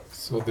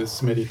So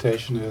this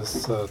meditation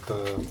is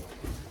the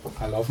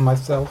I love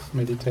myself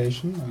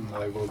meditation, and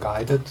I will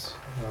guide it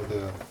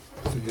the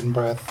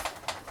in-breath,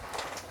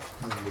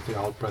 and with the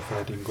out-breath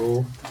letting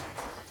go.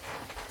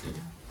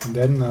 And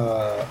then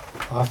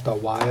after a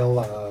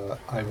while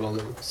I will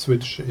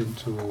switch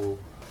into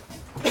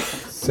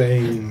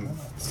saying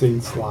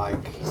things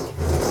like,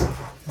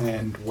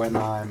 and when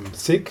I'm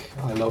sick,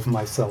 I love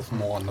myself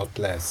more, not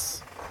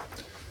less.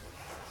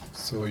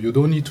 So you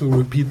don't need to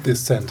repeat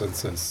these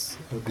sentences,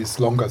 these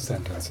longer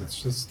sentences.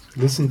 Just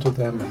listen to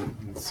them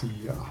and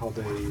see how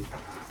they,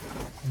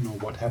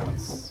 what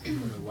happens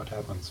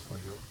for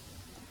you.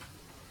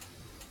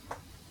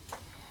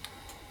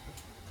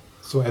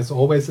 So as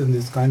always in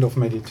this kind of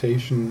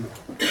meditation,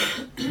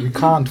 we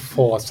can't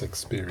force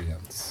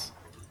experience.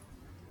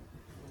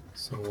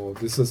 So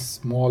this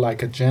is more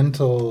like a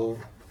gentle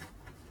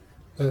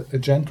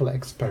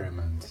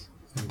experiment,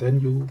 and then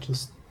you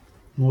just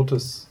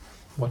notice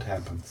what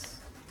happens.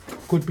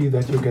 Could be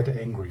that you get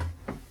angry.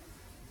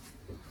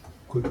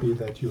 Could be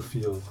that you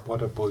feel,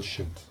 what a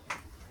bullshit.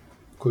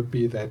 Could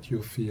be that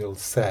you feel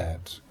sad.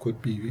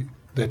 Could be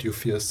that you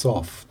feel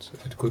soft.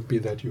 It could be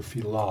that you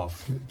feel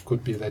love. It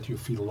could be that you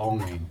feel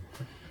longing.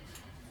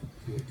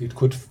 It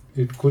could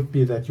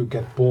be that you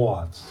get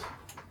bored.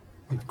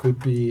 It could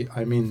be,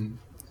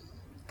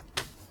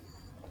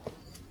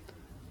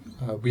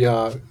 we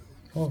are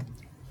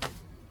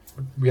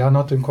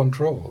not in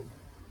control.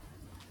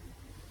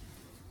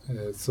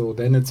 So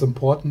then it's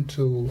important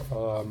to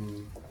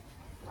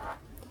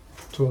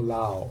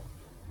allow,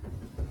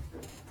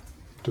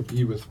 to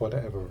be with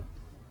whatever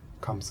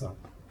comes up.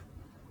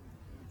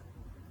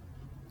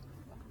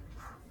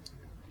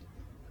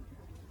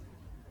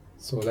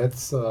 So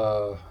let's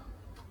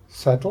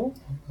settle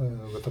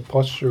with the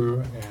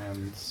posture,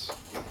 and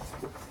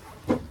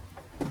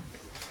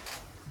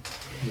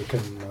you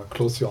can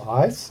close your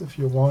eyes if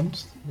you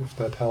want, if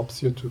that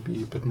helps you to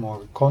be a bit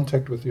more in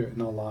contact with your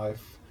inner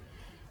life.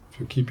 If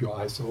you keep your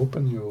eyes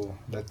open, you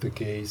let the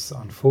gaze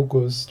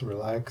unfocused,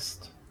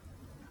 relaxed.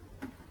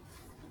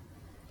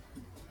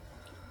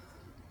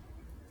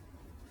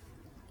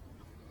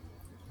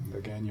 And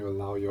again, you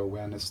allow your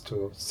awareness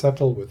to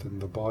settle within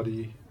the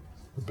body,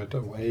 a bit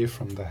away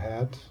from the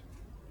head,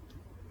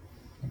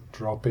 and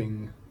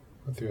dropping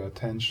with your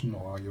attention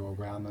or your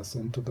awareness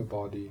into the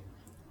body.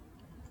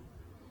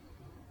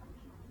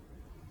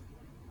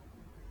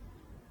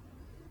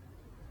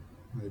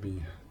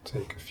 Maybe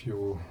take a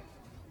few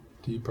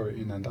deeper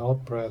in and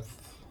out breaths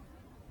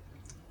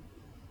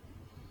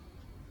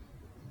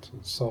to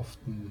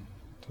soften,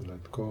 to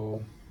let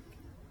go.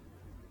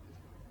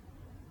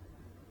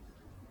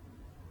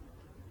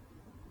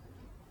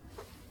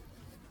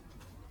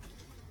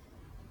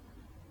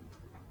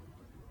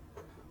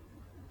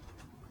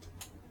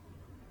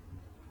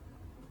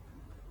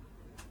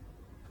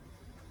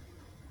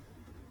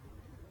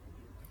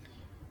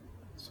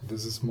 So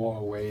this is more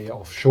a way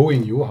of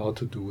showing you how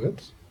to do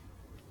it,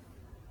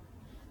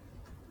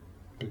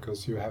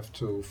 because you have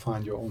to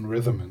find your own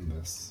rhythm in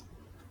this.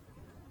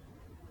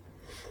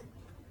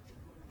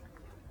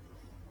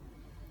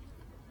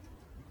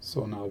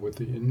 So now with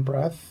the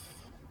in-breath,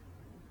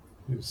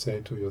 you say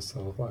to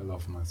yourself, I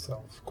love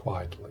myself,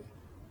 quietly.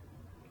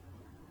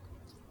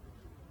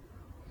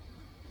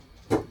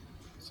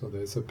 So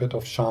there's a bit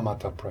of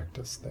shamatha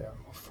practice there,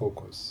 of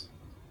focus.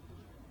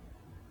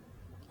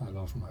 I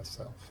love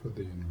myself with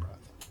the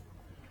in-breath.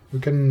 You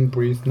can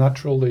breathe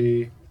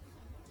naturally.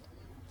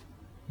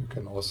 You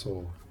can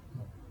also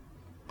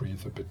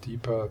breathe a bit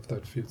deeper if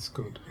that feels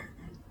good.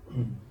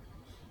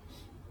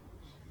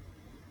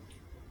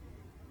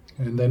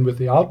 And then with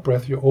the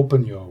out-breath, you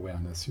open your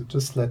awareness. You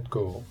just let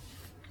go.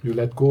 You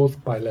let go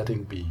by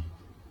letting be.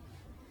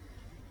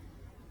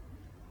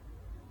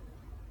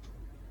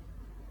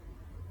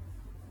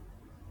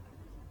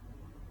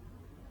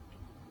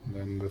 And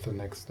then with the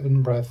next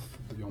in-breath,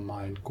 your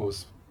mind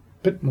goes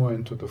a bit more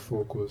into the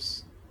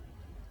focus.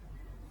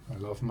 I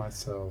love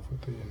myself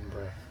with the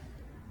in-breath.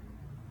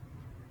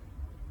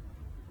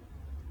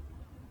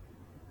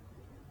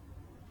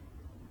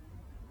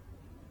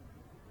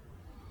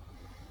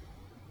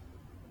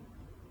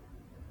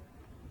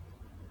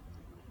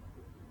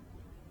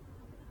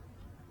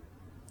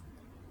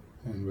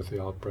 And with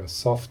the out-breath,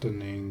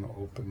 softening,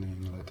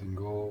 opening, letting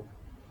go.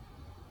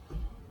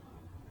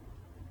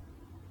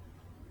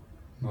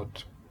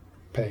 Not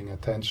paying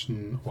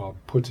attention or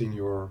putting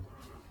your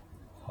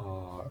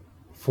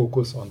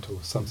focus onto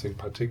something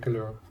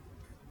particular.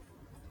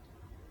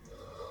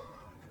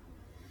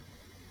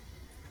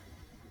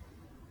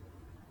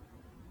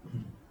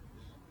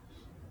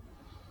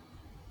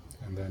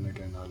 And then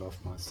again, I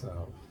love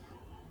myself.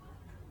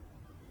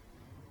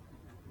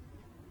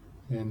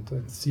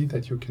 And see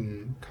that you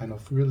can kind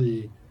of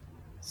really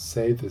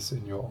say this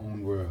in your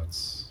own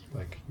words,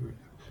 like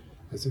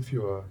as if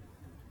you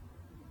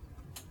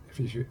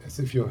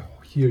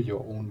hear your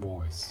own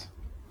voice.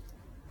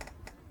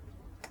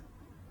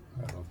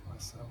 I love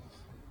myself.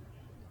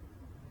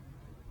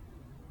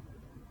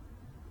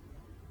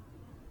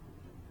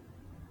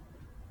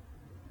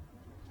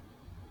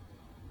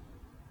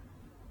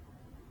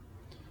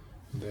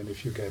 And then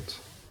if you get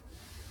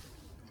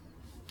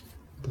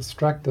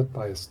distracted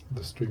by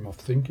the stream of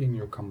thinking,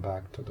 you come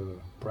back to the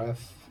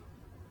breath.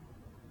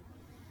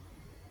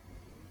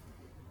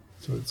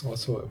 So it's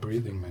also a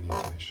breathing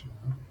meditation.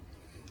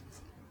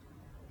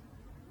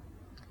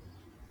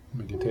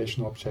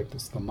 Meditation object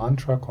is the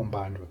mantra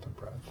combined with the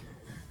breath.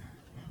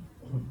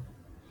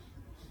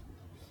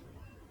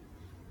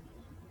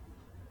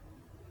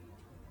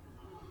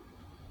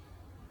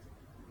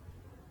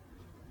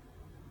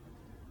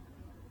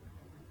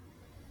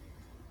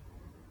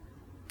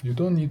 You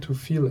don't need to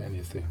feel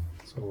anything,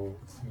 so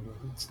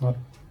it's not.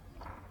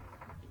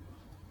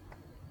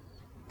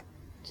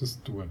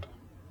 Just do it.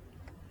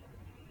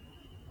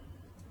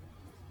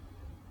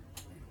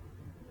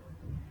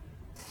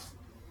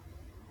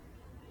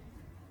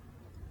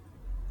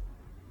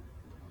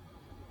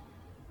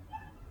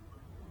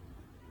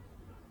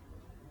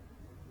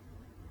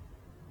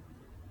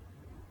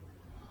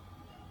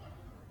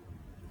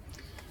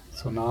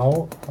 So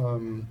now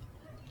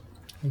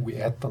we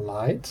add the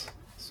light.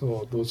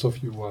 So those of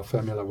you who are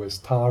familiar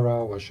with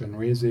Tara or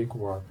Shinrizik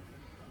or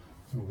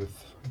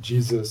with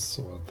Jesus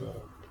or the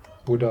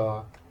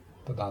Buddha,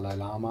 the Dalai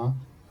Lama,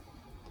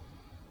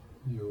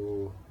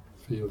 you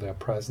feel their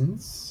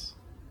presence.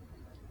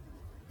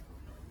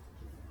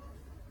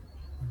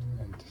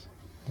 And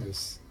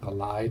there's the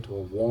light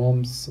or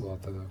warmth or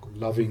the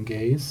loving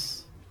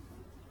gaze.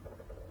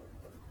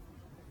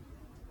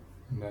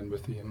 And then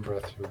with the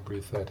in-breath you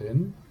breathe that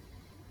in.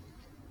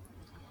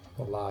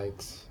 The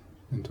light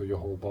into your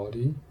whole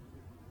body.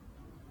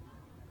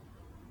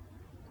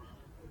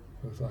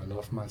 With I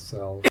love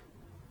myself.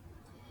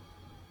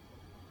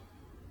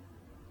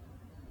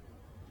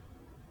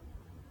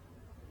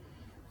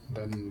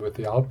 Then with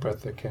the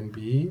out-breath there could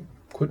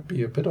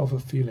be a bit of a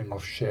feeling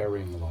of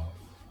sharing love.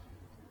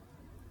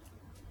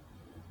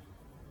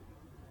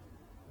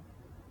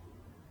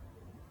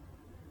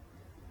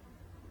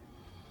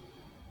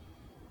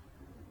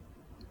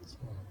 So,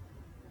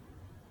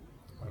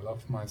 I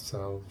love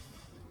myself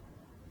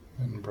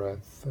in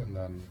breath, and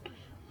then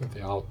with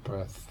the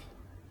out-breath,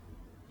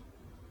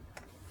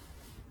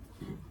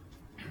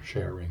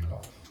 sharing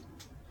love.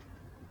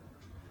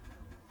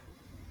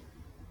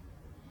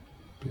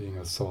 Being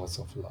a source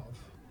of love.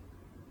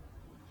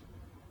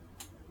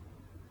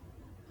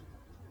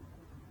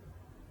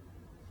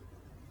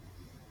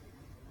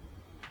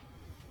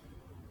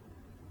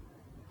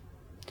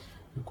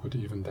 You could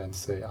even then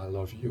say, I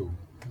love you.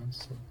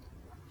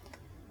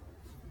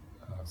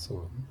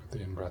 So with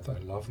the in-breath, I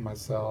love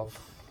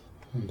myself,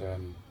 and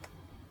then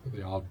with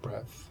the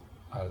out-breath,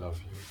 I love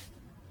you.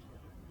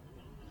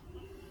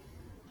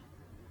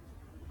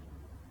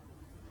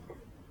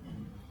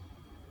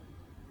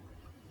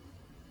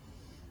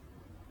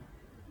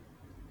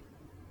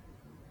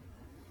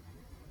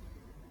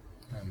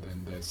 And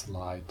then there's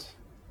light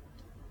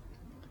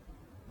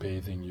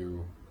bathing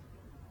you.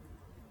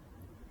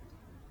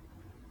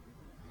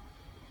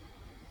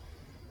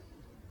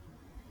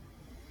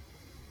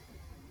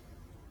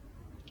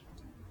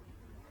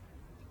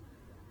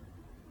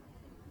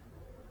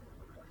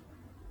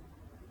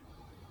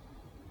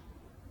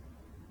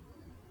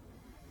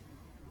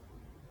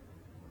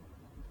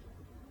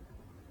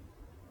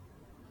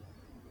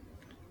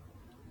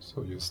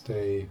 So you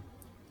stay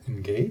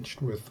engaged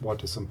with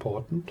what is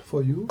important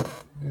for you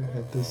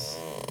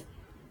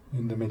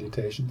in the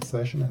meditation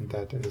session, and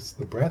that is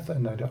the breath,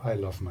 and I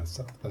love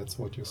myself. That's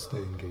what you stay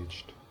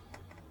engaged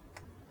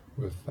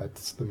with.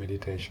 That's the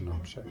meditation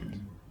object.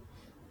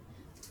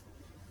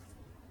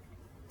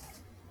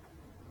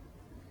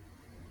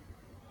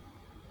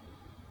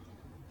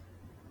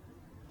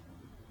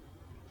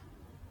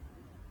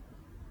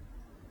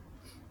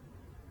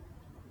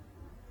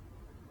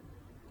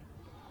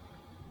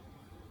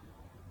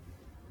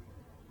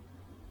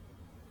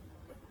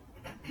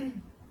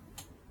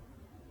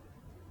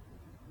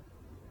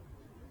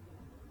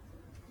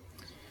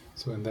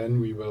 So, and then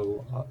we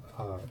will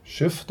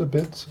shift a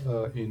bit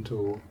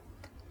into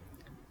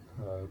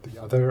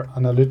the other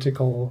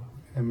analytical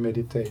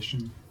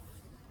meditation,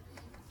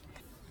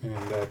 and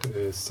that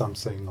is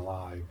something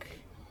like,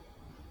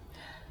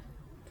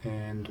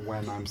 and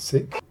when I'm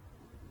sick,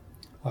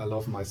 I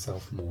love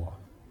myself more,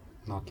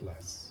 not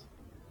less.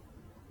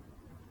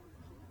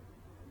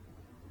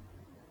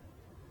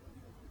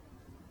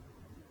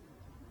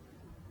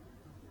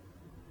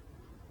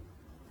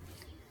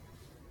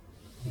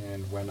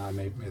 And when I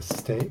make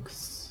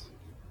mistakes,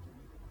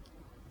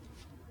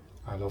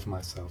 I love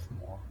myself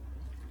more,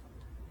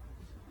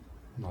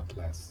 not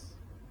less.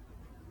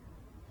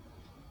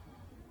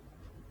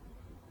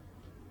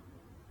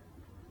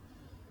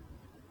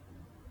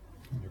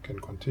 And you can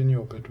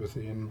continue a bit with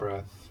the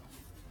in-breath.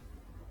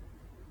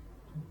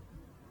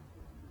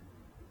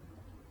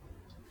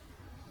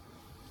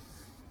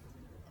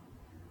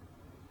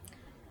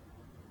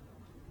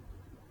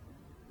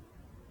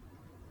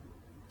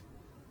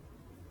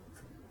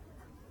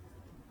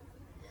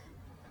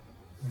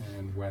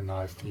 And when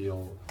I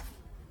feel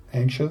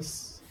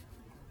anxious,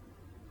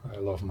 I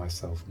love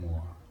myself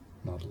more,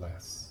 not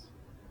less.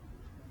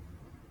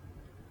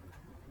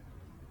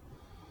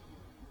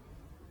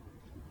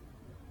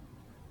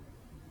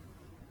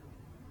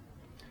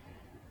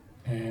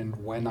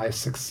 And when I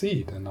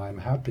succeed and I'm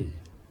happy,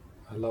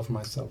 I love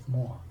myself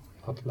more,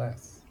 not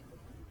less.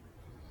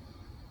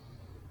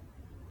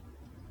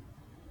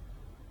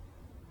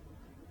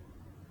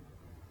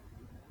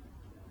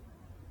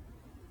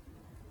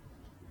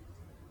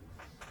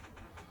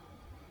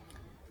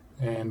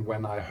 And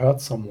when I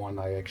hurt someone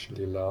I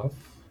actually love,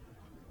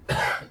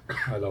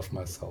 I love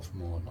myself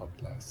more, not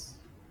less.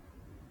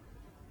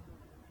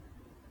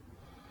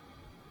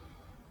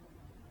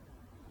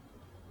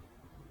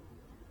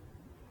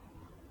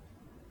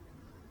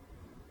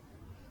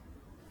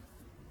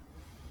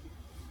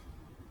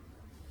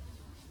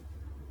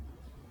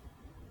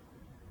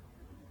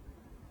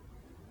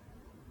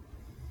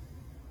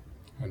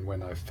 And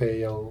when I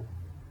fail,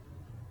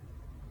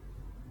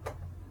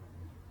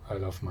 I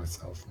love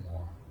myself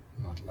more,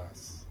 not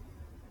less.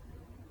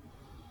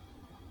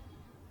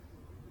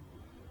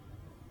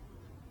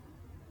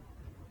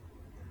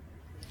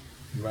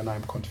 And when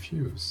I'm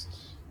confused,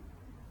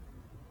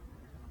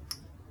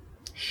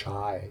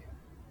 shy,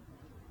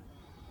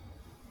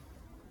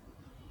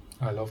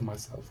 I love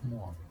myself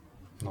more,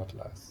 not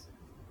less.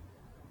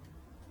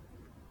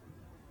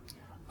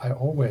 I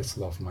always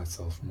love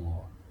myself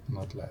more,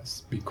 not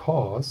less,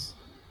 because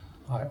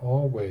I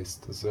always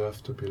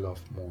deserve to be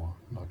loved more,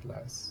 not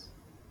less.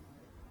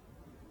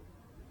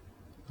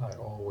 I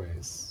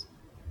always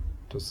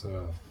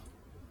deserve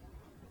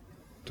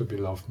to be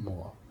loved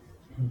more,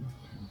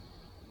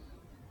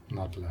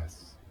 not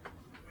less.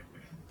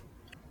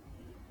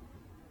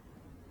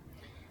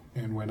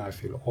 And when I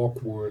feel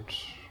awkward,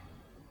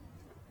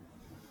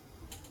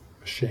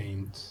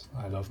 ashamed,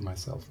 I love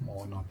myself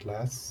more, not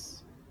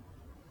less.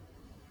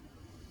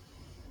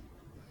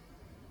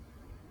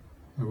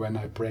 And when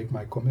I break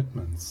my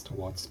commitments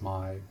towards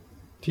my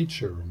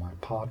teacher, my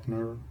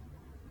partner,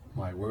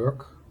 my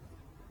work,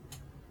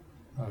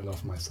 I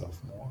love myself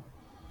more,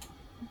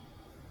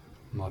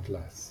 not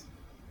less.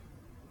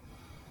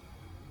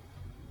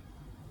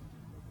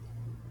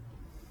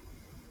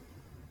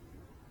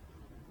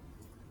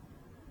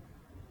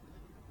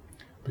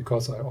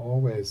 Because I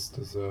always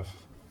deserve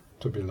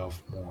to be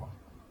loved more.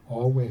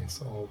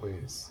 Always,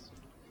 always.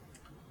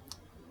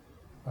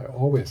 I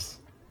always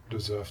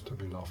deserve to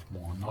be loved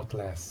more, not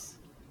less.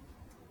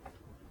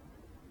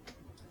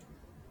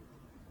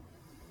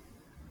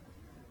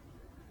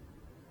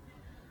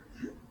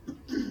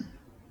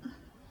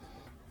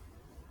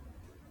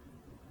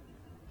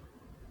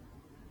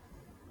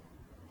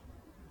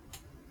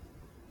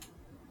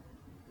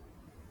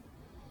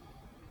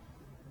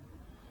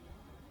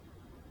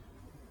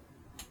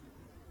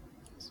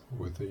 So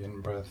with the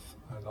in-breath,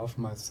 I love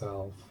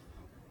myself.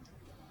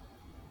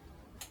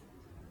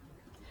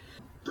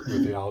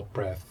 With the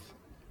out-breath,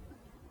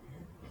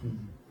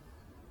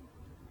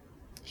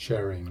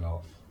 sharing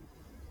love.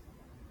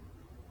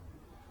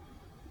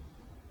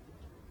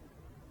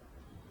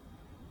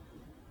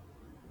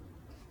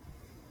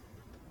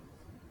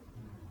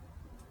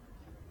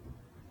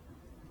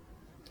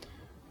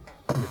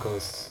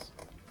 Because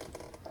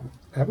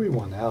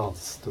everyone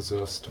else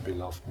deserves to be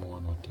loved more,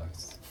 not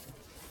less.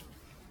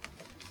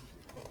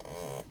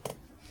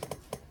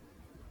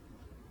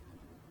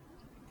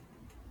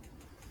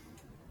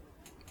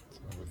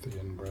 So with the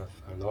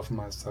in-breath, I love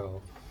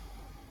myself.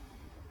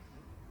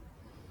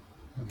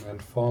 And then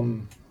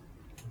from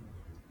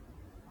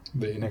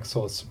the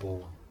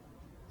inexhaustible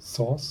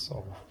source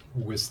of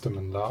wisdom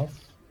and love,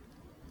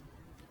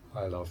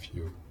 I love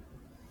you.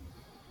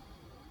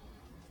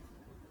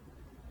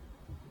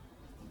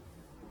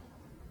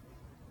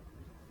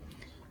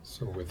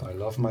 So with I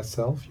love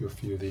myself, you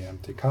feel the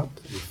empty cup,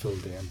 you fill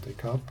the empty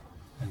cup,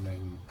 and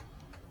then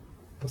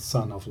the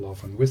sun of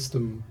love and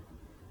wisdom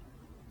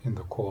in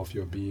the core of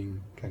your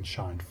being can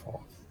shine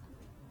forth.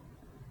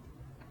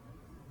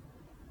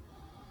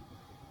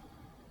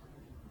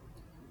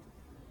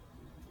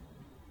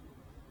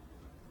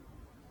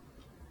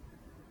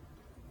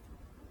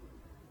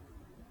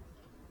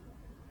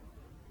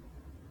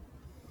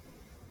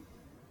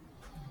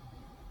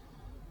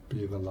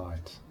 Be the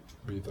light,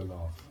 be the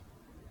love.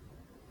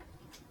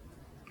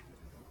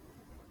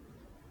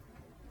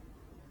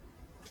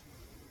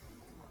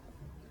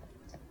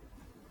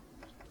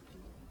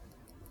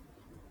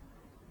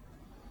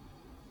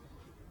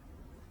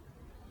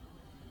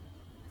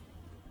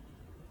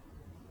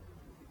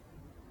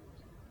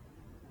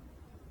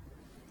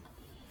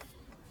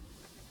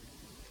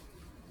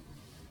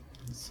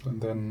 So,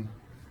 and then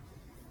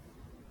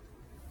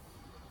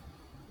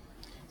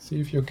see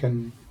if you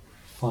can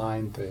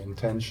find the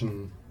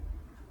intention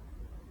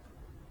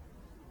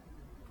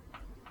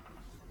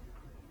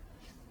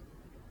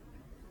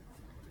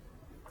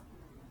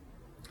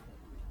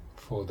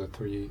for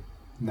the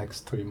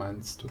next 3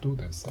 months to do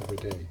this every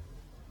day.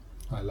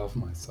 I love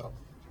myself.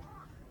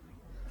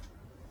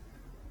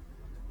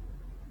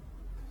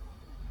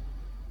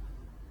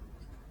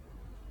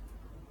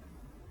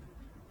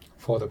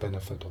 For the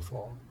benefit of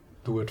all.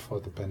 Do it for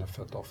the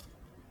benefit of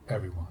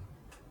everyone,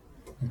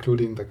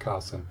 including the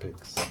cows and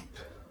pigs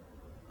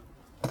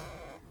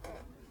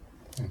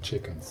and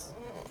chickens.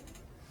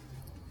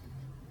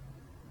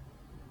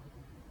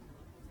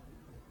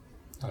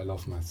 I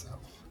love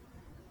myself.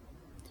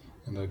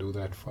 And I do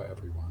that for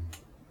everyone.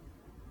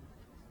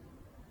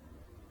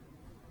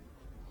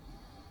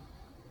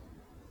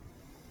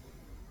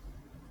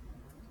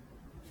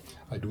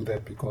 I do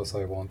that because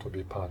I want to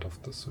be part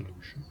of the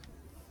solution.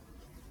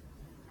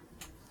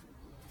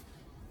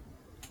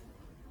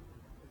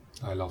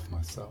 I love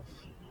myself.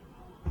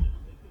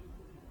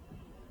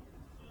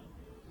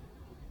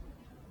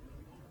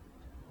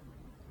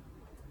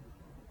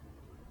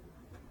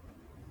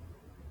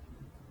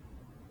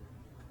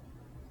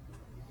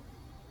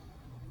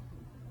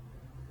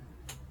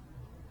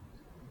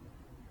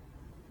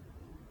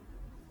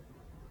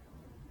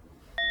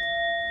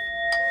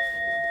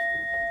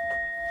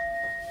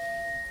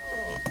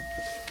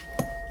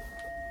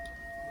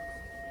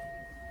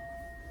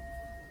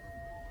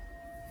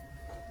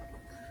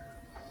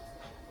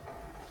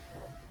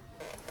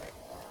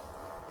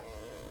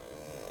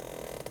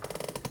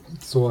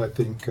 So I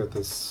think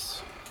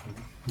this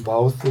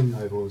vow thing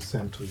I will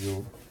send to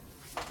you.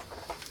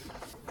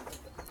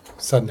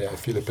 Suddenly I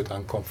feel a bit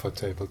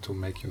uncomfortable to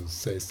make you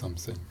say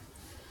something.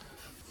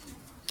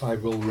 I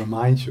will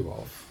remind you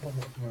of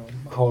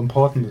how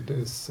important it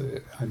is,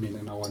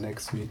 in our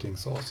next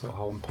meetings also,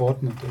 how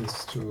important it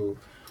is to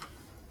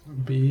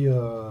be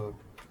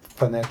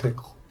fanatic,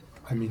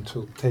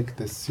 to take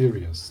this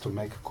serious, to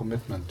make a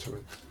commitment to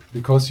it.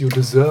 Because you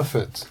deserve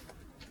it.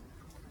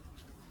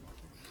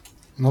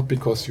 Not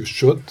because you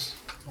should,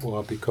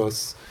 or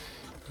because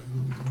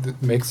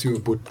it makes you a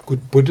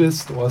good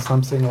Buddhist or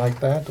something like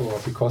that, or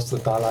because the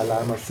Dalai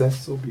Lama says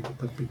so,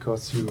 but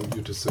because you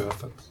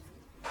deserve it.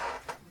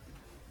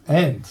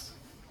 And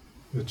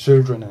your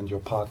children and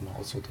your partner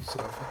also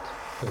deserve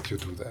it, that you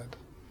do that.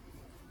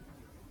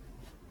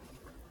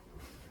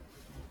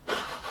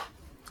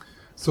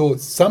 So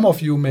some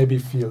of you maybe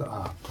feel,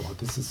 God,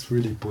 this is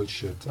really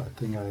bullshit. I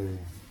think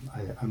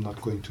I'm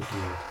not going to do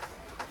it.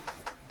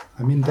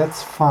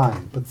 That's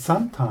fine, but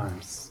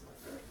sometimes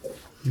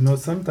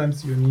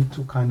you need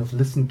to kind of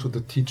listen to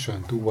the teacher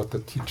and do what the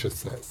teacher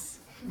says.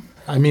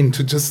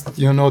 To just,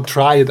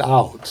 try it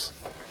out.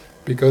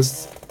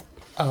 Because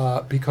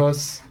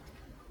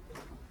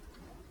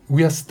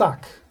we are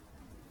stuck.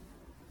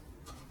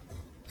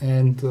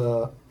 And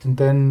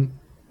then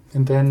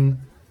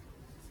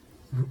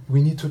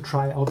we need to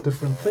try out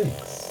different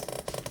things.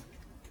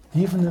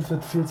 Even if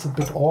it feels a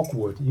bit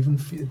awkward, even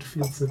if it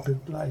feels a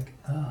bit like,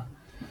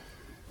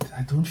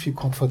 I don't feel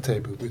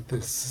comfortable with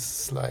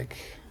this.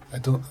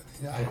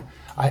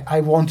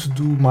 I want to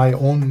do my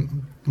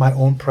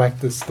own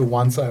practice, the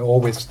ones I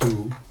always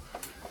do,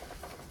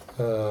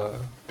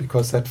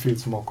 because that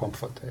feels more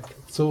comfortable.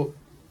 So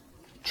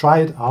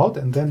try it out,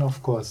 and then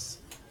of course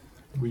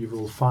you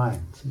will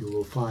find,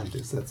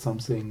 is that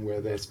something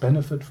where there's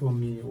benefit for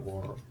me,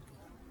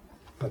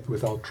 but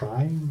without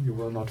trying, you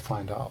will not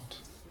find out.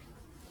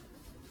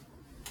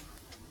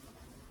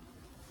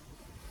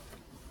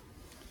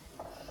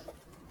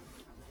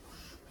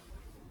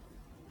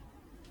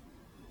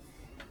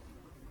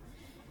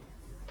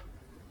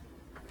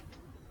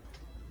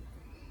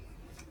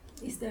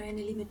 Is there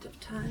any limit of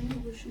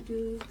time? We should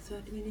do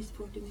 30 minutes,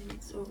 40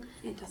 minutes, or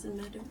it doesn't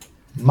matter?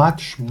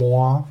 Much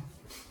more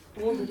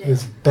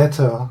is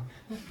better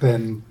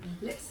than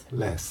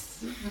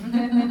less.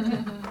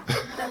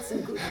 That's a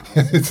good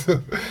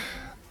answer.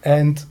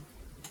 And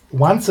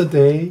once a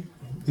day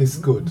is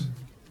good.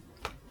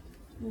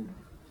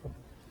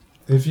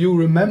 If you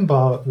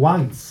remember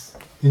once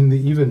in the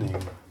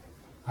evening,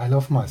 I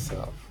love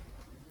myself,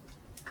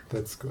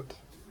 that's good.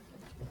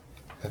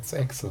 That's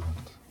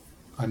excellent.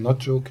 I'm not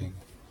joking.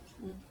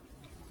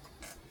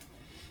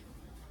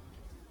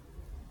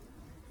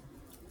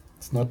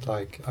 It's not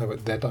like I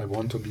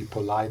want to be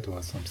polite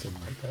or something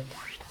like that.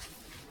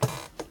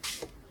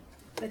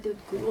 But it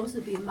could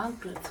also be a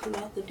mantra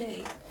throughout the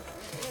day.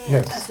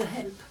 Yes. As a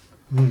help.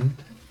 Mm-hmm.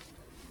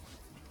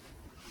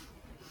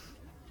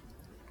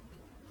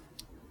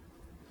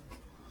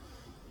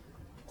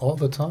 All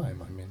the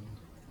time,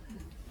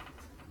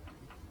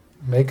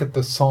 Make it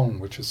the song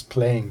which is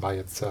playing by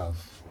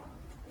itself.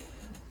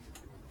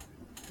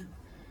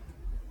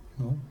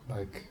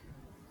 Like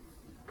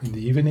in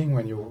the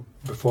evening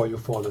before you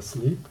fall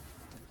asleep,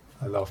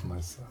 I love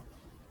myself.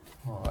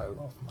 Oh, I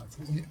love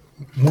myself.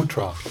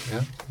 Mudra,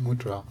 yeah?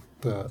 Mudra.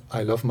 The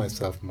I love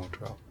myself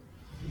mudra.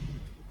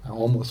 I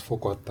almost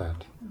forgot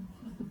that.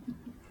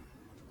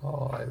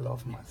 Oh, I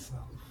love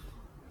myself.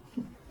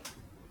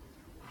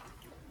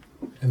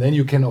 And then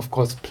you can of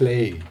course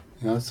play,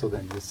 so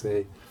then you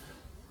say,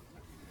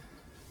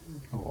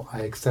 oh,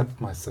 I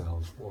accept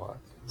myself, or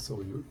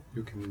so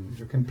you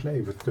can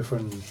play with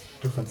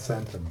different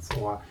sentences.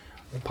 Or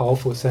a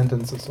powerful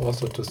sentence is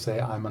also to say,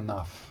 I'm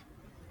enough.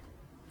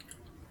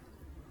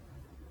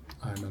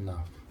 I'm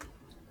enough.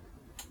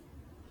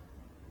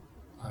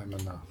 I'm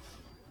enough.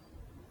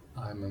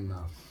 I'm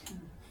enough.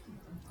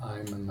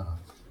 I'm enough.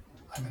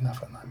 I'm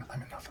enough, and I'm enough, and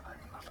I'm enough, I'm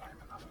enough,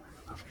 I'm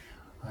enough.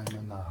 I'm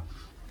enough.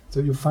 So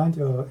you find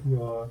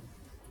the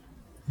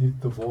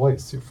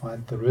voice, you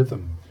find the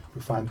rhythm,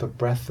 you find the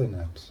breath in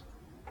it.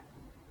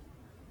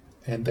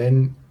 And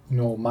then,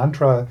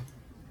 mantra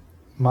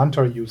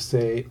mantra you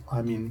say,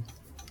 I mean,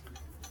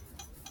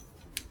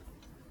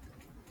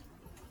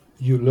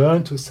 you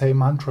learn to say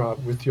mantra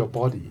with your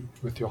body,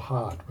 with your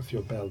heart, with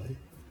your belly.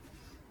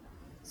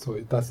 So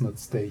it does not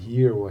stay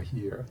here or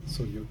here.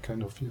 So you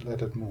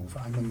let it move.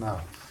 I'm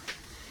enough.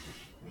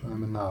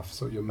 I'm enough.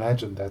 So you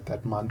imagine that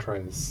that mantra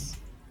is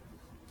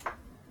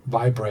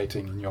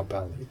vibrating in your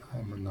belly.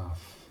 I'm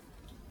enough.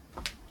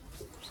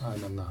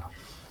 I'm enough.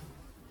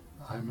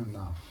 I'm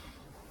enough.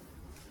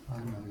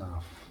 I'm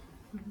enough.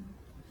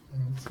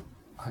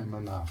 I'm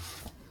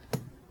enough.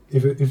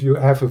 If you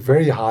have a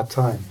very hard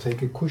time,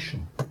 take a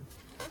cushion.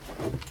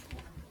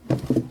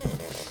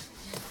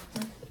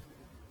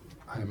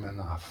 I'm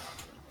enough.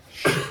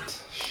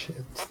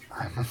 Shit.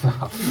 I'm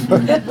enough.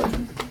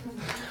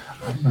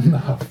 I'm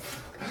enough.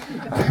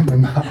 I'm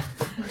enough.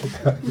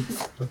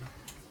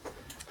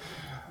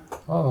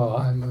 Oh,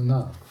 I'm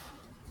enough.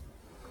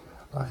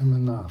 I'm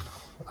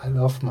enough. I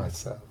love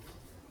myself.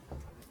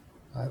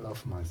 I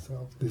love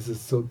myself. This is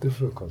so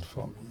difficult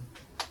for me.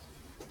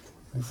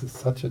 This is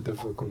such a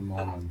difficult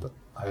moment.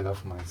 I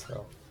love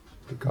myself.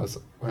 Because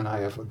when I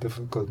have a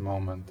difficult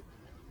moment,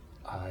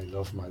 I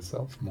love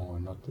myself more,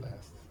 not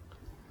less.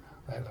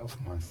 I love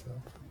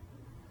myself.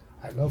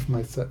 I love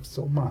myself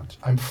so much.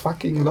 I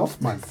fucking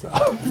love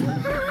myself.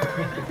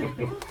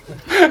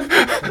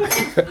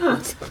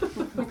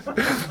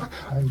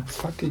 I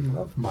fucking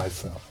love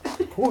myself.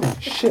 Holy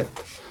shit.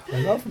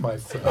 I love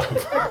myself.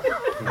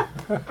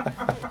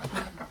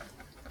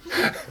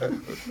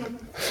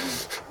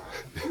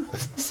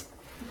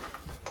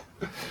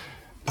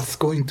 It's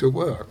going to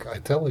work, I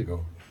tell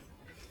you.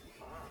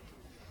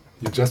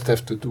 You just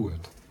have to do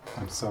it.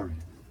 I'm sorry.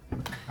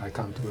 I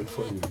can't do it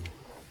for you.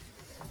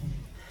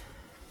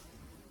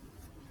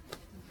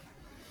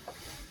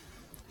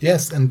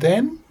 Yes, and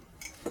then,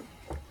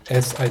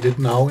 as I did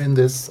now in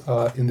this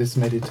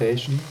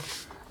meditation,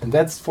 and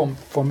that's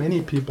for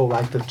many people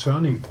like the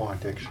turning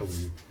point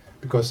actually,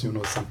 because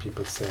some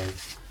people say,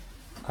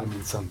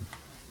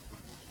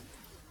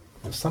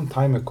 some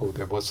time ago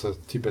there was a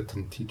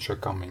Tibetan teacher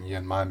coming here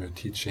in Malmö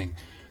teaching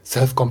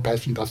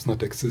self-compassion does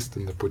not exist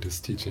in the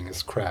Buddhist teaching,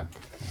 is crap.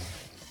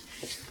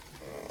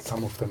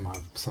 Some of them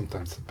are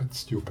sometimes a bit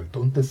stupid.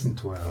 Don't listen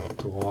to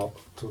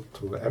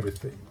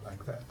everything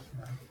like that.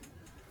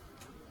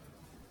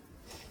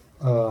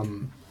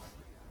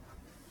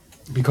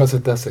 Because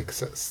it does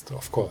exist,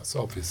 of course,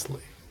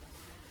 obviously,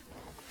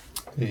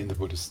 in the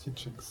Buddhist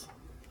teachings.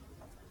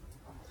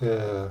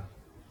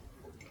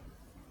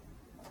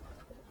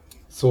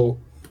 So,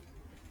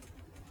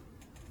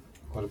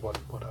 what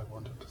I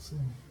wanted to say?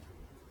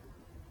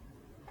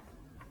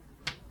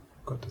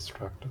 Got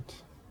distracted.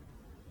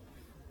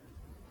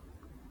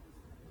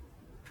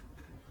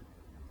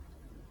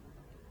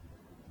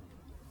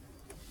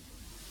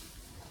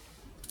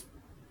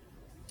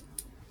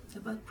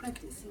 About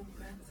practicing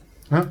breath.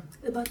 Huh?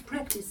 About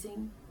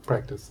practicing.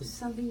 Practicing.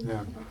 Something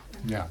Yeah. about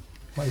that. Yeah.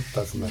 Well, it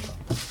doesn't matter.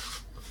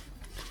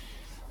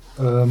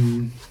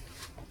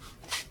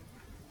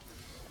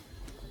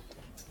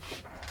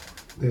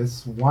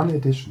 There's one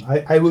edition.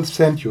 I will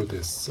send you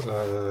this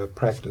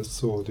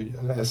practice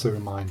as a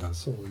reminder.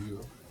 So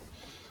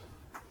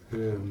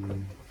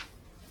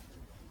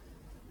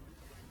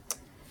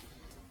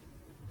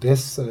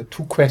there's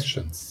two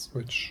questions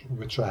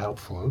which are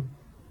helpful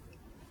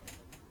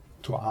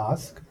to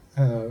ask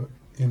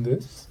in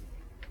this.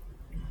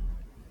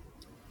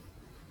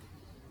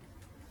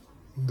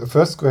 The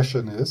first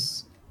question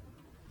is,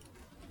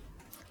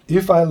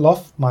 if I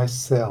love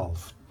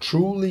myself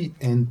truly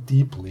and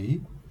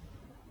deeply,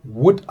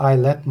 would I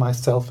let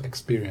myself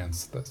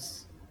experience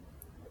this?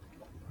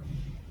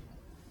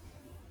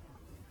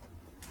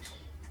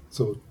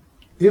 So,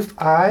 if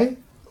I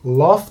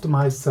loved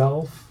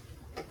myself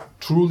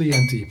truly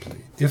and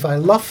deeply, if I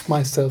loved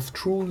myself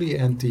truly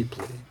and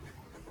deeply,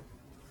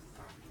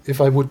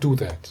 if I would do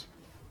that,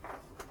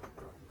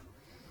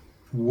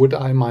 would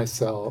I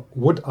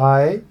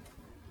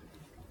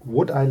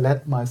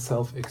let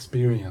myself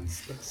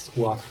experience this?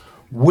 Or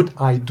would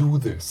I do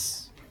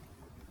this?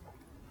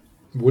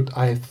 Would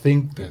I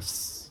think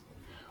this?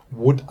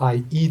 Would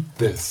I eat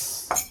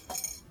this?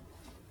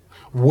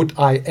 Would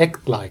I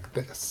act like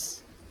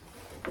this?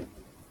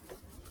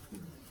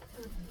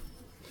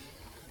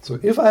 So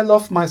if I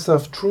love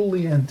myself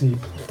truly and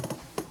deeply,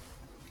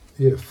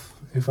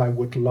 if I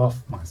would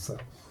love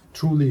myself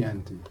truly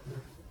and deeply,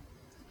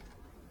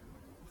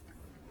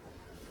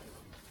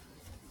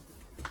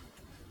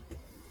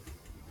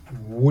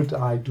 would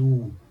I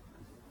do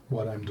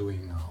what I'm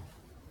doing now?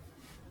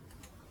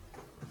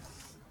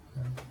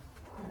 Yeah.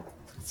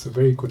 It's a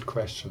very good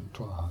question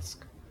to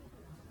ask.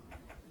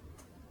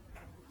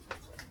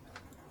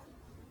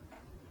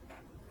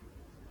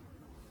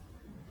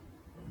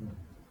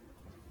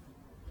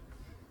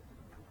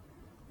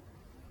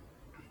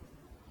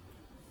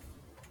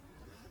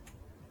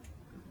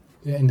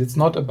 Yeah, and it's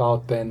not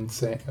about then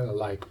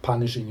like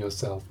punishing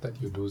yourself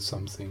that you do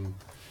something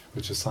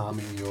which is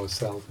harming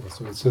yourself.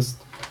 So it's just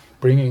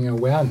bringing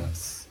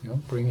awareness,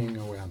 bringing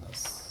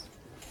awareness.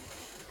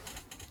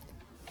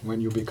 when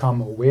you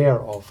become aware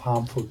of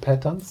harmful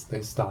patterns,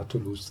 they start to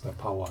lose their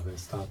power, they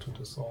start to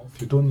dissolve.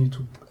 You don't need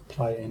to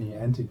apply any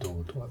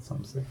antidote or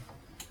something.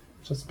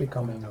 Just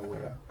becoming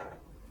aware.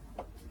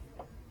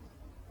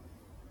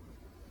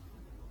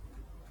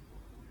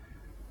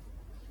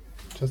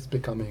 Just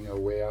becoming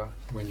aware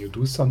when you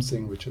do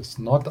something which is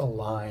not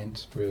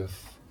aligned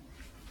with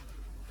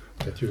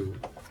that you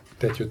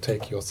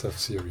take yourself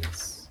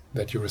serious,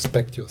 that you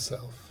respect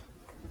yourself,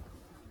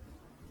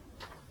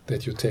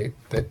 that you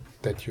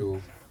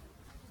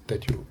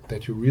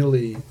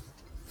really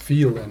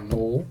feel and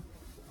know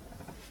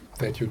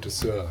that you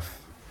deserve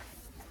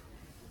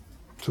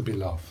to be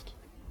loved.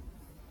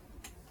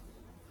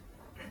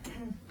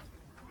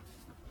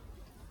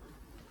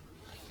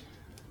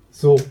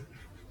 So,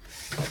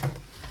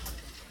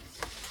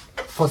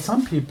 for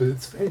some people,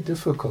 it's very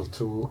difficult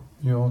to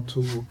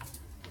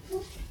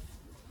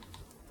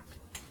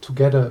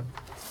get a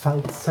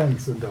felt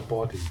sense in their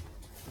body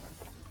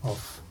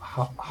of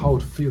how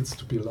it feels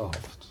to be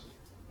loved.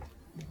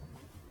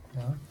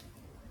 Yeah?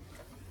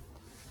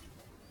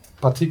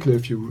 Particularly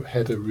if you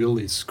had a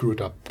really screwed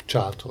up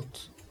childhood.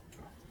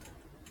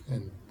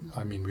 And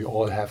I mean, we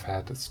all have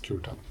had a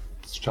screwed up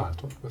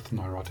childhood with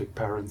neurotic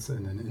parents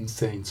in an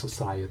insane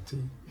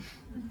society.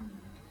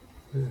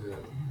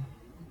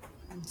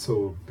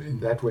 So in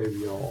that way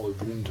we are all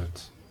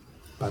wounded.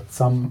 But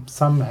some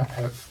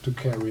have to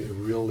carry a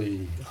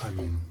really,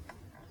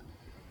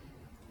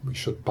 we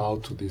should bow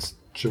to these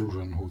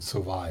children who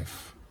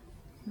survive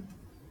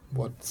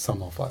what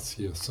some of us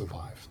here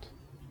survived.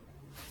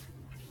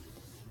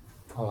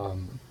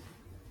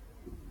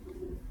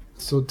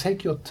 So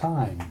take your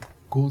time,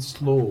 go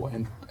slow,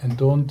 and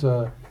don't,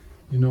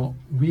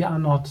 we are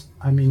not,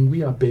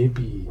 we are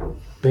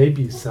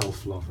baby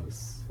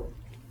self-lovers.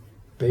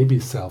 Baby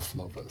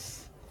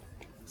self-lovers.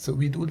 So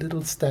we do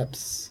little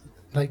steps,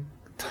 like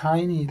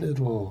tiny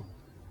little,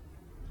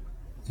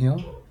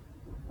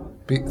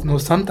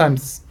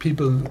 sometimes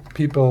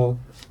people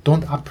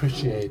don't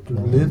appreciate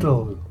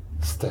little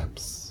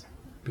steps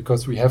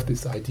because we have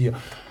this idea,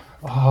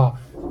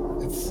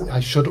 I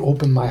should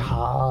open my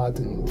heart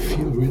and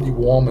feel really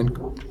warm and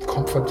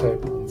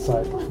comfortable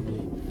inside of me.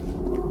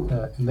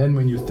 And then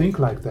when you think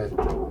like that,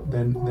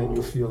 then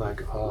you feel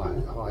like,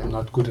 I'm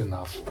not good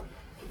enough.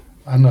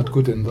 I'm not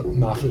good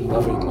enough in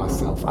loving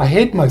myself. I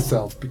hate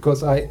myself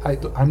because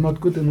I'm not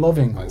good in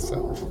loving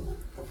myself.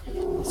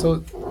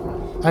 So,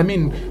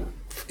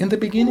 in the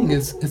beginning,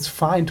 it's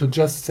fine to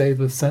just say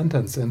the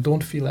sentence and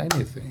don't feel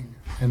anything,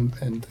 and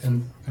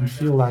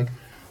feel like,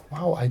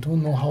 wow, I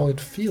don't know how it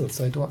feels.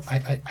 I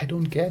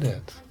don't get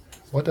it.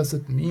 What does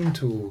it mean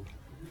to?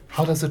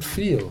 How does it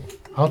feel?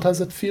 How does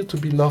it feel to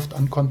be loved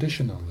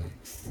unconditionally?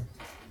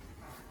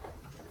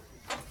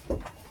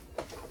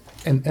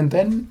 And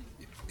then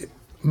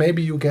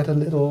maybe you get a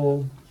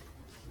little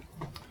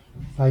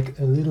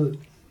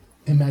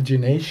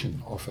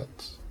imagination of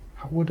it.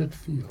 How would it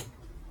feel?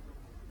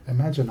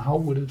 Imagine how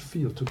would it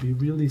feel to be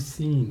really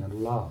seen and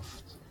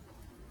loved.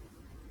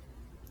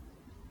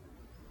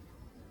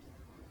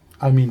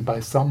 By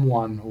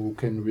someone who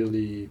can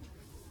really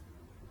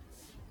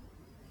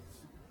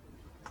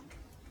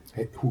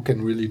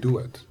do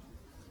it.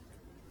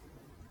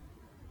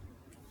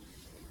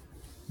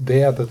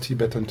 There, the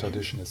Tibetan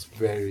tradition is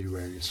very,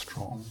 very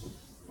strong.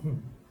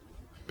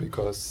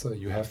 Because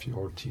you have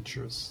your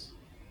teachers.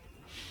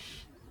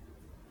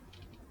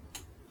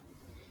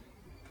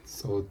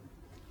 So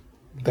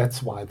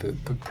that's why the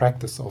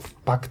practice of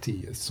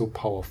bhakti is so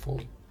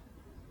powerful.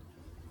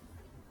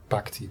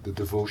 Bhakti, the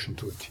devotion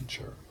to a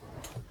teacher.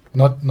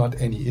 Not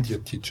any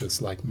idiot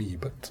teachers like me,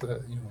 but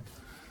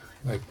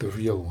like the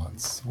real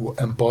ones who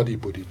embody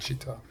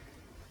bodhicitta.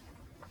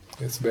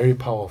 It's very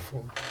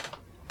powerful.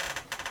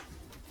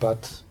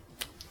 But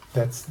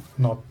that's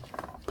not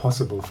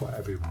possible for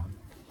everyone.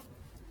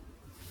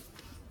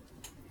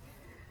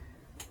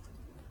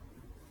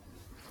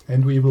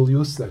 And we will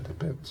use that a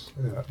bit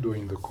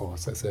during the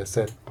course, as I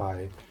said,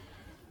 by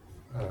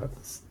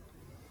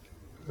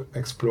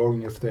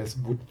exploring if there's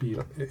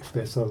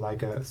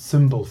a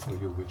symbol for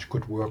you which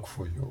could work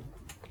for you,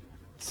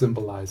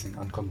 symbolizing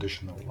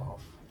unconditional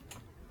love.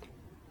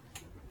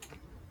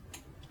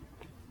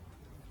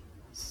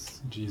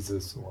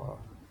 Jesus,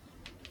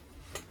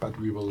 but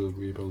we will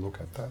look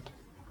at that.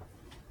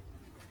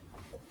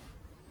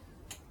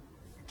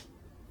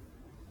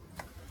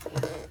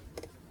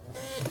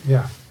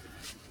 Yeah.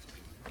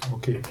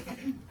 Okay.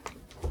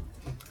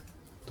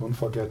 Don't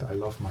forget, I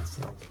love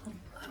myself.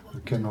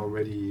 You can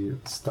already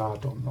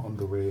start on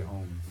the way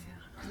home.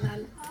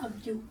 I love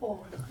you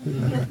all.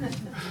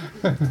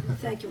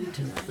 Thank you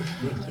tonight.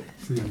 Thank you.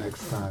 See you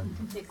next time.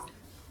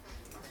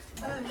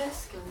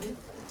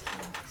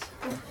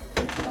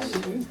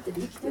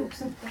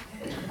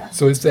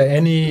 So is there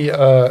any,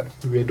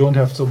 we don't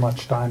have so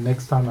much time,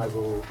 next time I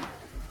will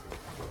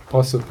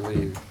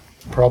probably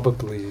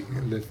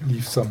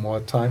leave some more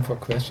time for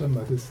questions,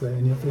 but is there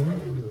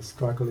anything you're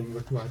struggling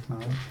with right now?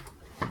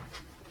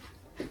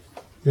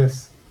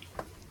 Yes?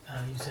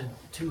 You said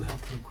 2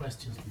 helpful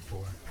questions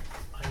before.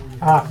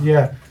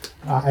 Yeah,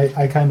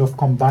 I kind of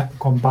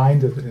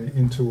combined it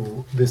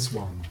into this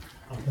one.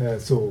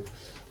 So,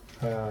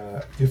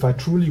 if I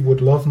truly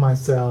would love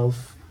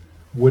myself,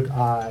 would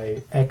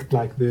I act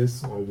like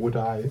this, or would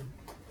I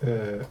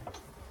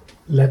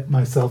let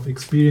myself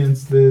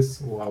experience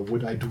this, or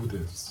would I do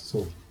this?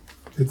 So,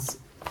 it's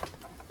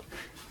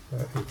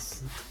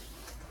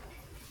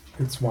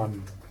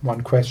one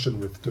question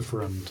with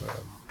different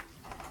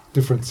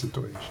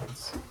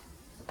situations.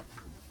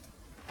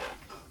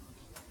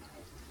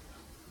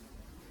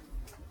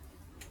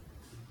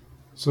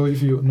 So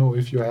if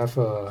you have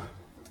a,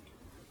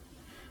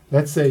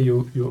 let's say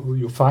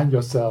you find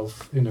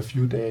yourself in a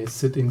few days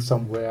sitting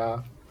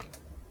somewhere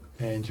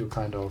and you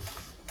kind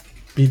of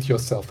beat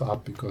yourself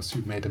up because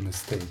you made a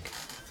mistake.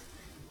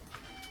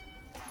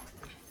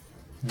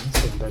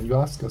 Yes, and then you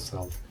ask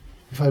yourself,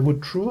 if I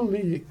would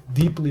truly,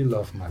 deeply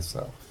love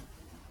myself,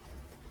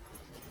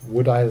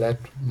 would I let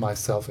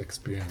myself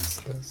experience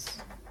this?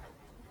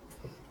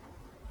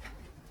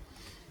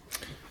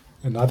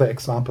 Another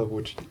example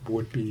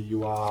would be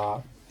you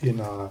are in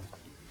a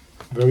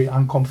very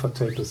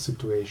uncomfortable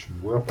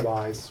situation,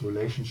 work-wise,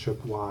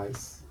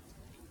 relationship-wise.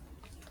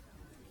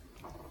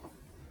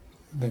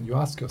 Then you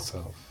ask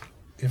yourself,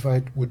 if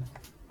I would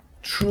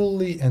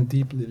truly and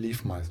deeply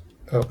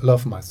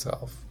love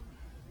myself,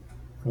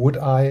 would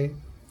I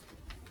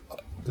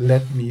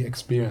let me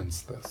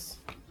experience this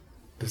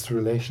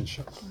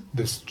relationship,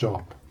 this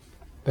job?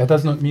 That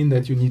does not mean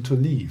that you need to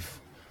leave,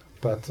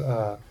 but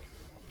to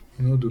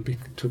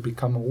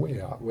become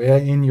aware. Where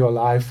in your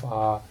life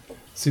are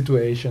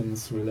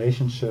situations,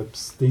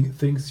 relationships,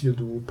 things you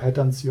do,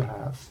 patterns you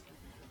have,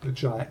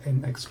 which are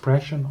an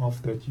expression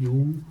of that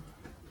you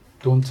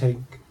don't take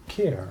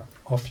care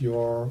of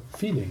your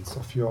feelings,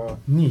 of your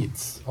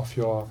needs, of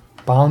your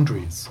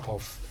boundaries,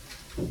 of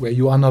where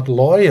you are not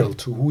loyal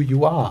to who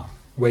you are,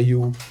 where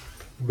you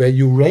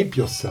rape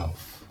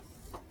yourself,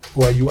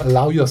 or you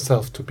allow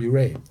yourself to be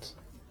raped.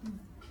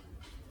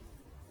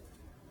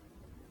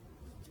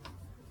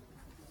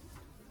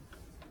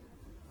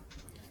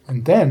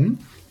 And then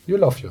you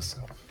love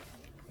yourself.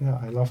 Yeah,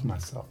 I love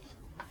myself.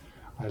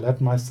 I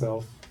let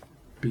myself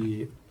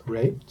be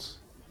raped,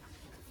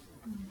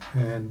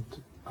 and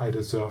I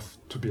deserve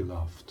to be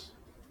loved,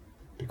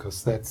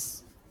 because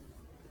that's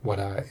what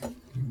I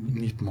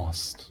need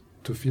most,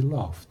 to feel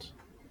loved.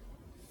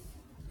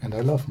 And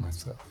I love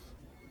myself.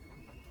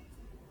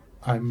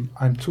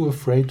 I'm too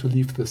afraid to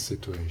leave this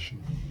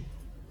situation.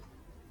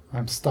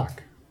 I'm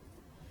stuck.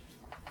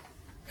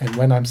 And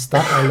when I'm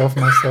stuck, I love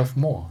myself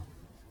more,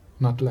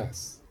 not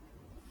less.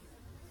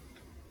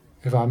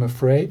 If I'm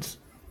afraid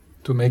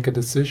to make a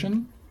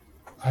decision,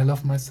 I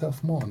love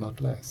myself more, not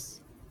less.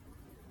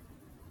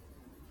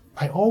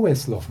 I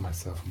always love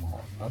myself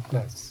more, not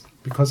less,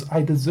 because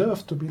I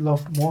deserve to be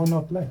loved more,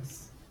 not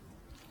less.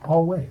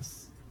 Always.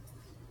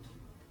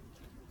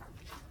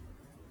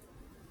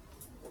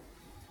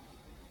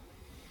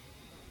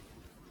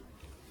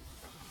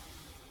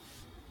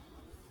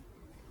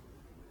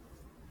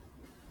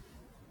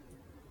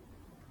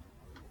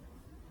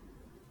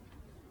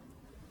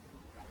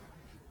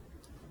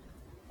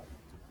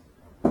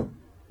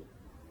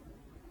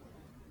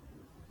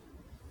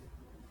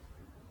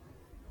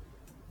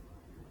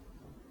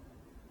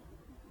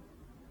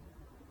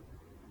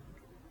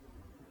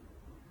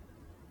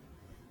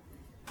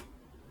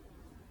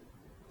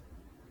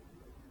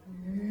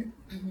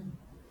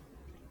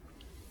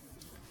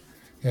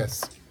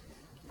 Yes.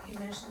 You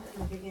mentioned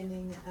in the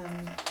beginning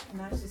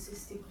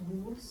narcissistic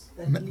wounds.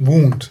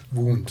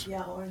 Wound.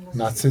 Yeah, or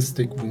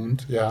narcissistic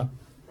wound, yeah.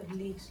 That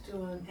leads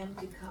to an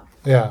empty cup.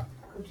 Yeah.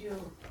 Could you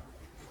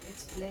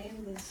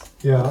explain this?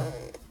 Yeah.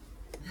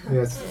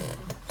 Yes.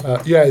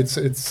 Yeah. It's.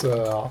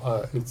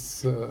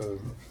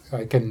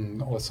 I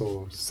can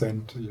also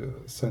send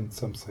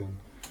something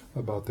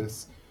about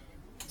this.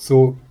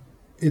 So,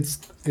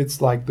 it's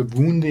like the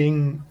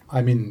wounding.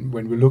 I mean,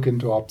 when we look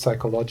into our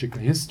psychological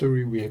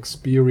history, we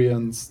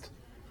experienced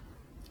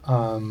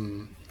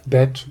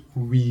that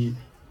we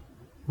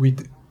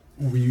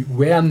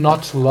were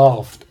not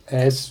loved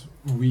as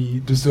we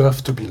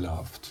deserve to be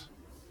loved.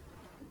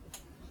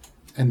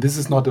 And this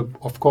is not,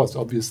 of course,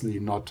 obviously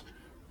not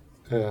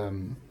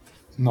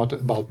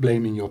about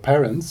blaming your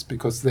parents,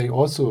 because they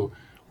also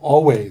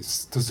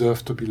always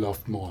deserve to be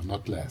loved more,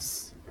 not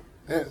less.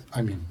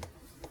 I mean,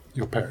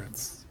 your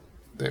parents.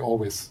 They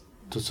always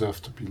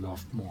deserve to be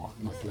loved more,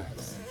 not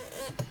less.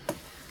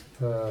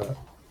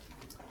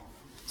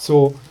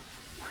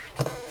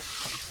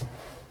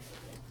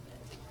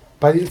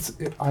 But it's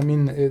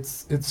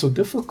so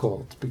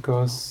difficult,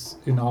 because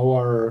in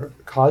our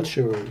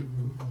culture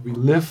we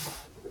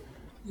live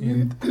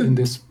in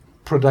this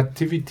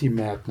productivity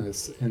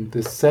madness, in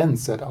this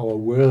sense that our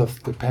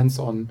worth depends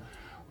on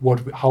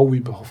how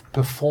we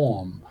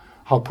perform,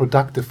 how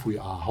productive we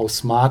are, how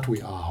smart we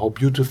are, how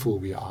beautiful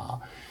we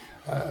are.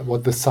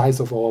 What the size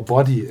of our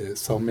body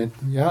is,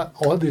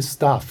 all this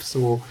stuff.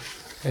 So,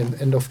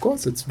 and of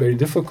course, it's very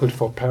difficult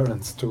for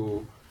parents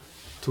to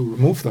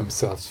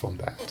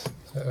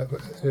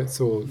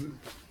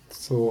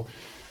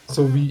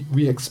So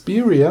we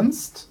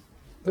experienced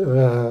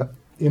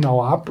in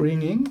our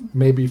upbringing,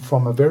 maybe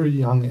from a very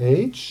young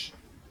age,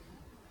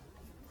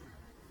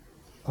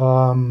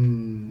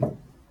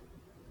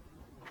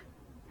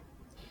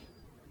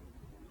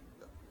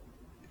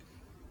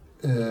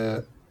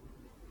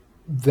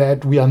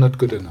 that we are not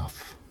good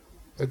enough,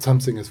 that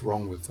something is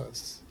wrong with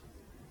us,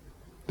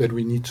 that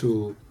we need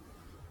to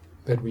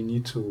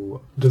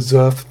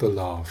deserve the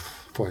love,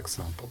 for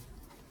example.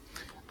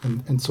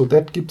 And so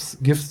that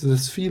gives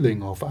this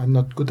feeling of I'm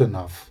not good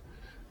enough.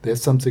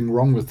 There's something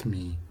wrong with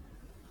me.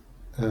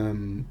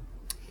 And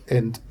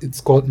it's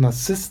called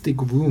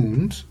narcissistic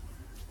wound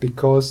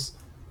because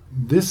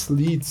this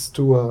leads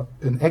to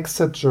an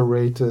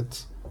exaggerated,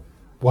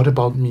 what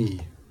about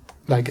me?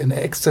 Like an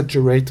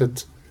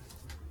exaggerated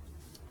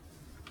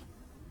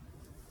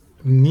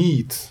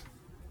need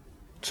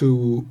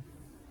to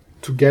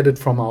get it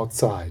from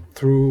outside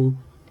through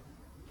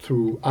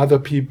other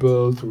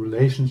people, through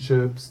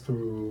relationships,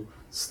 through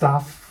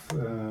stuff,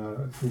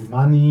 through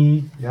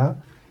money, yeah.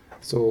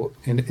 So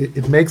and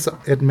it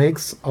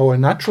makes our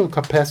natural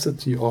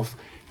capacity of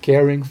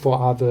caring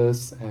for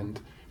others and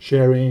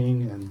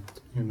sharing and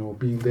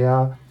being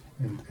there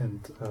and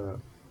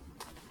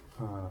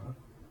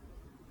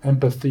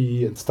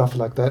empathy and stuff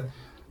like that.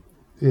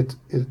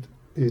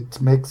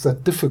 It makes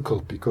that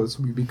difficult because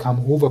we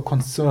become over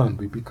concerned.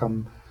 We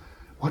become,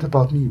 what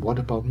about me? What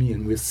about me?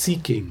 And we're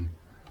seeking,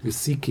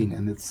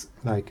 and it's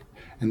like,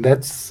 and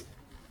that's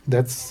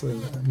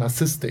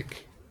narcissistic.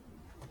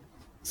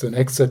 It's an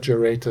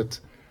exaggerated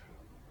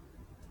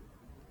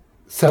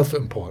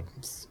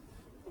self-importance.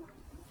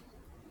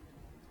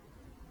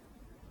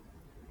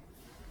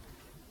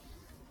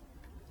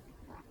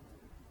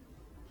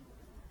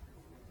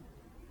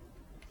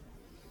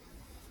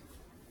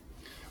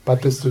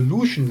 But the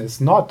solution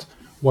is not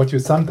what you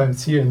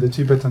sometimes hear in the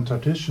Tibetan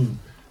tradition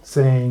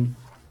saying,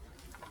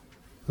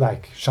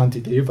 like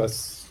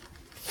Shantideva's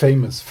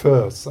famous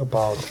verse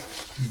about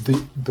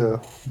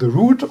the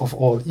root of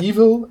all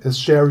evil is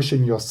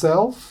cherishing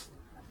yourself,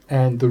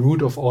 and the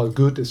root of all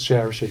good is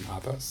cherishing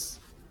others.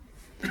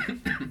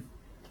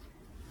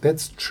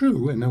 That's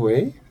true in a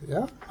way,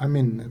 yeah. I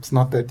mean, it's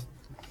not that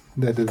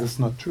it is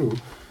not true,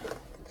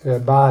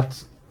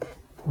 but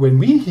when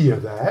we hear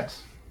that,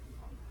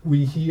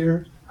 we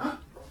hear,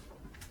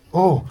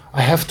 oh,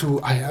 I have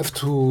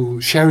to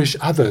cherish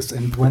others,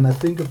 and when I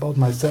think about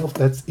myself,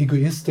 that's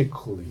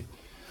egoistically.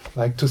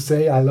 Like to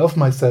say I love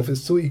myself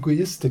is so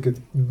egoistic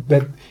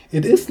that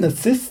it is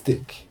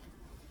narcissistic.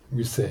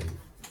 We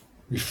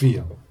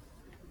feel.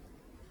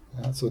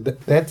 Yeah, so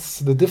that's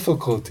the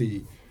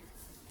difficulty.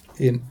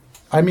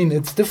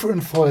 It's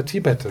different for a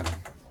Tibetan,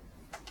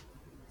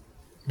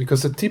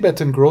 because a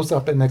Tibetan grows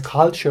up in a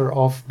culture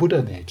of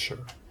Buddha nature.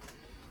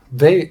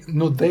 They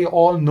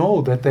all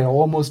know that they're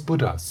almost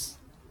Buddhas.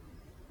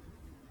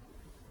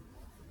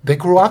 They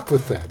grow up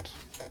with that.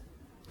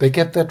 They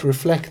get that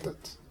reflected.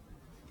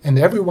 And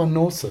everyone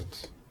knows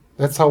it.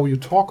 That's how you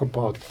talk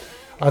about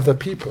other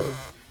people.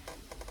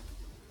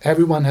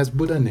 Everyone has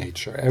Buddha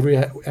nature.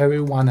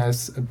 Everyone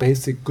has a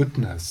basic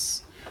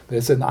goodness.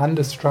 There's an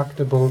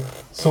indestructible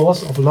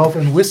source of love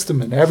and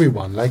wisdom in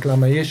everyone, like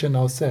Lama Yeshe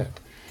now said.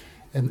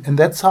 And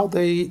that's how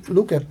they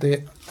look at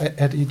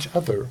each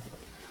other.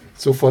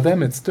 So for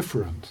them it's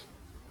different.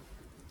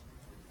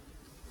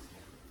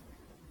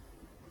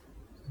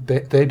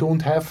 They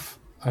don't have,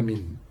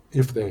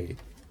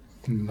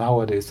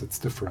 nowadays it's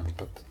different,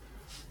 but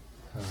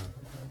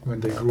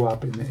when they grew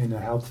up in a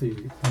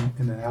healthy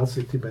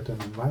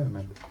Tibetan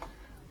environment,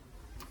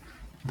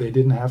 they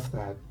didn't have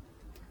that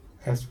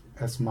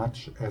as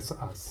much as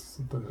us,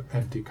 the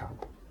empty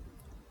cup.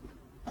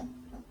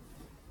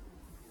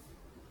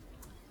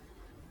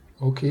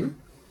 Okay.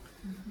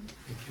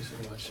 Thank you so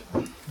much.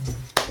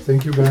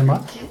 Thank you very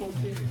much.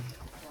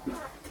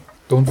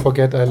 Don't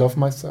forget I love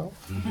myself.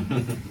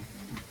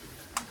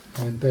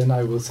 And then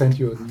I will send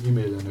you an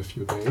email in a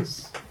few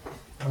days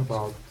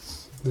about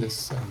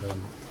this, and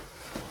then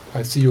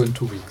I see you in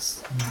 2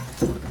 weeks.